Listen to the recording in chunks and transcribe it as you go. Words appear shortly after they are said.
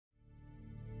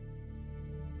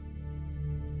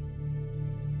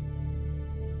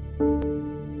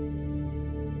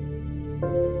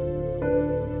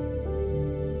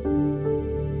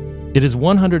It is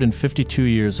 152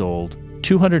 years old,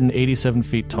 287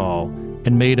 feet tall,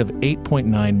 and made of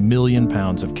 8.9 million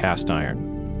pounds of cast iron.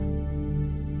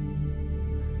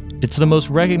 It's the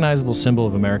most recognizable symbol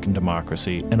of American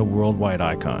democracy and a worldwide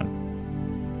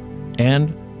icon.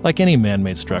 And, like any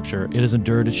man-made structure, it has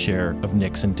endured its share of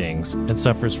nicks and dings and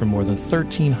suffers from more than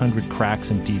 1,300 cracks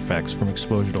and defects from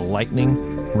exposure to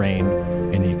lightning, rain,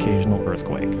 and the occasional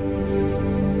earthquake.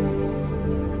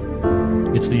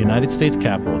 It's the United States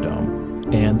Capitol Dome,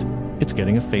 and it's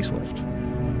getting a facelift.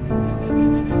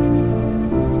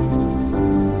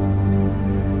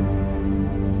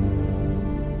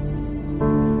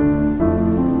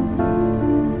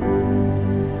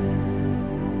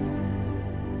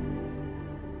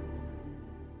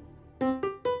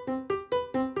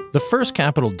 The first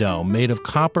Capitol dome, made of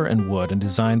copper and wood and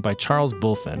designed by Charles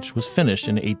Bulfinch, was finished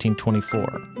in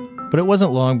 1824. But it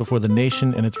wasn't long before the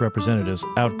nation and its representatives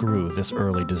outgrew this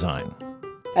early design.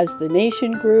 As the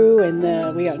nation grew and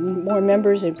we got more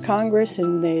members in Congress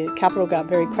and the Capitol got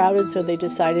very crowded, so they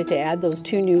decided to add those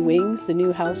two new wings, the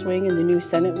new House wing and the new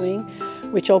Senate wing,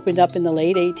 which opened up in the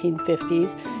late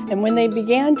 1850s. And when they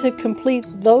began to complete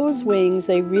those wings,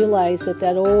 they realized that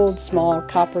that old small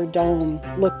copper dome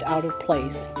looked out of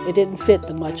place. It didn't fit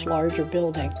the much larger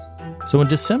building. So in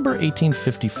December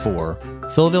 1854,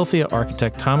 Philadelphia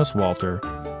architect Thomas Walter,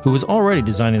 who was already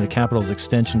designing the Capitol's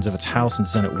extensions of its House and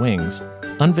Senate wings,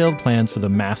 unveiled plans for the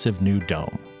massive new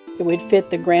dome. It would fit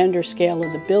the grander scale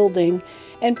of the building,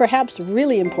 and perhaps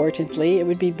really importantly, it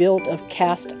would be built of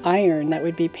cast iron that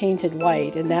would be painted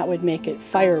white, and that would make it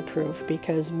fireproof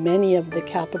because many of the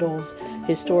Capitol's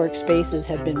historic spaces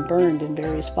had been burned in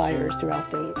various fires throughout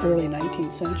the early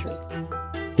 19th century.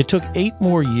 It took 8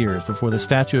 more years before the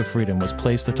Statue of Freedom was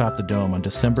placed atop the dome on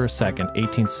December 2,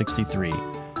 1863,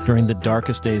 during the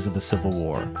darkest days of the Civil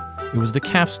War. It was the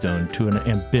capstone to an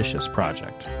ambitious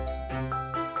project.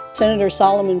 Senator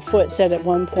Solomon Foote said at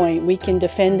one point, "We can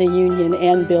defend the Union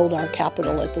and build our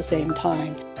Capitol at the same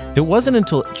time." It wasn't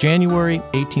until January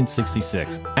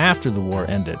 1866, after the war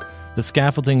ended, that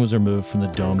scaffolding was removed from the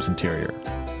dome's interior.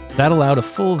 That allowed a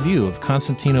full view of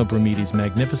Constantino Bramidi's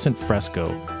magnificent fresco,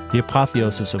 The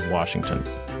Apotheosis of Washington.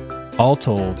 All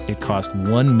told, it cost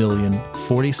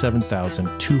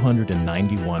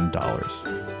 $1,047,291.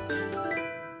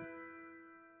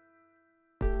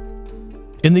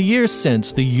 In the years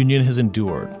since, the Union has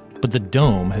endured, but the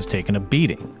dome has taken a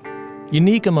beating.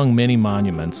 Unique among many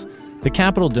monuments, the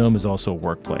Capitol Dome is also a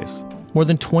workplace. More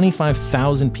than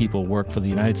 25,000 people work for the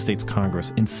United States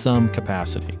Congress in some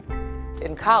capacity.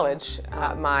 In college,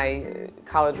 my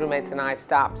college roommates and I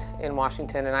stopped in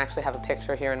Washington, and I actually have a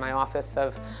picture here in my office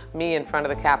of me in front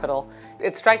of the Capitol.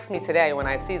 It strikes me today when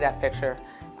I see that picture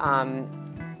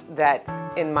that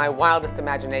in my wildest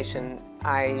imagination,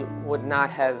 I would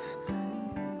not have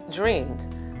dreamed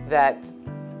that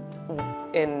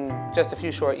in just a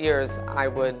few short years I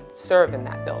would serve in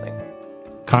that building.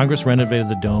 Congress renovated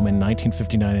the dome in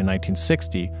 1959 and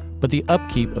 1960, but the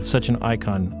upkeep of such an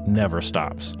icon never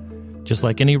stops. Just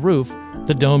like any roof,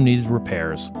 the dome needed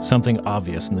repairs, something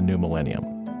obvious in the new millennium.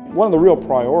 One of the real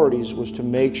priorities was to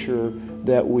make sure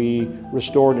that we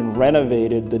restored and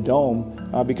renovated the dome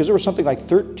because there was something like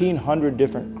 1,300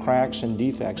 different cracks and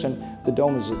defects. And the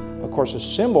dome is, of course, a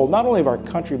symbol not only of our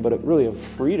country, but really of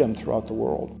freedom throughout the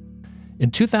world. In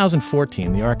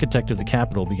 2014, the architect of the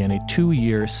Capitol began a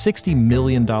 2-year, $60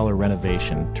 million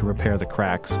renovation to repair the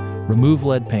cracks, remove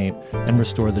lead paint, and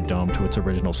restore the dome to its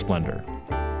original splendor.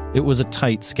 It was a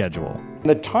tight schedule.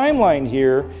 The timeline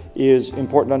here is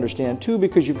important to understand too,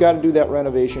 because you've got to do that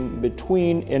renovation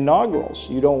between inaugurals.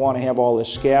 You don't want to have all this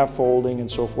scaffolding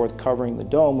and so forth covering the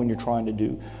dome when you're trying to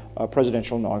do a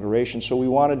presidential inauguration. So we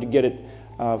wanted to get it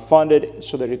funded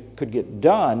so that it could get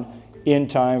done in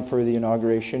time for the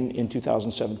inauguration in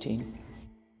 2017.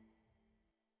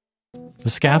 The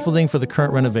scaffolding for the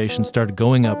current renovation started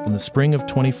going up in the spring of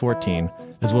 2014,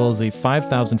 as well as a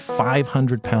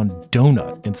 5,500-pound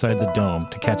donut inside the dome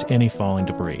to catch any falling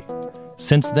debris.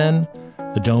 Since then,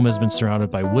 the dome has been surrounded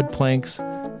by wood planks,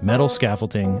 metal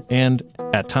scaffolding, and,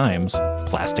 at times,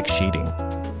 plastic sheeting.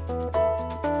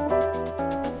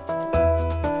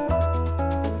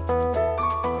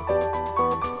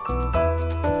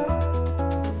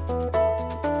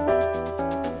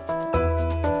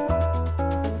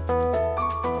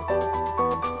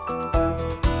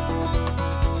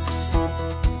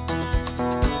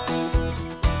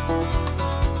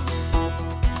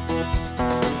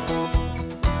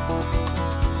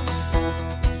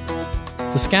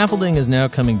 The scaffolding is now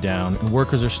coming down, and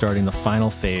workers are starting the final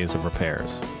phase of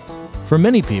repairs. For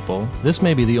many people, this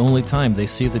may be the only time they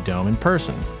see the dome in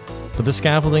person, but the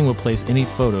scaffolding will place any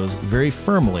photos very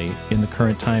firmly in the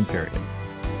current time period.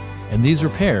 And these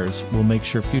repairs will make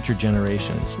sure future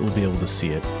generations will be able to see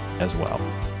it as well.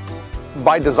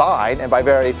 By design, and by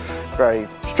very, very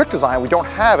strict design, we don't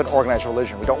have an organized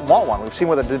religion. We don't want one. We've seen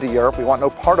what it did to Europe. We want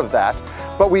no part of that.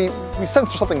 But we sense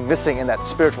there's something missing in that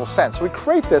spiritual sense. So we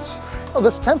create this,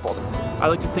 this temple. I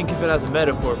like to think of it as a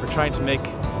metaphor for trying to make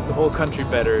the whole country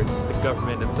better, the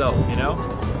government itself, you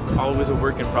know? Always a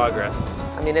work in progress.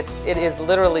 I mean, it is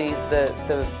literally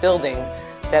the building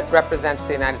that represents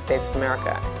the United States of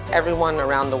America. Everyone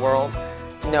around the world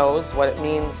knows what it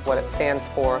means, what it stands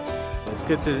for. It's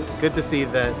good to see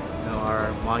that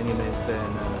our monuments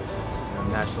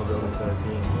and national buildings are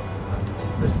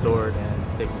being restored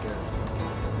and taken care of. So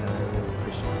I really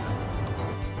appreciate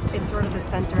that. It's sort of the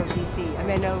center of DC. I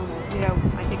mean, I know,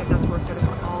 I think that's where sort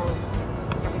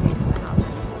of everything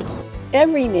happens.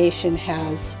 Every nation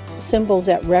has symbols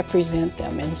that represent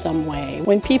them in some way.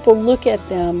 When people look at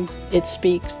them, it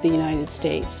speaks the United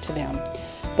States to them.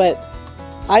 But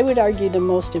I would argue the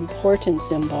most important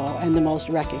symbol and the most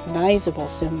recognizable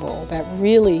symbol that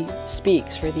really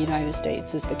speaks for the United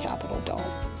States is the Capitol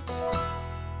Dome.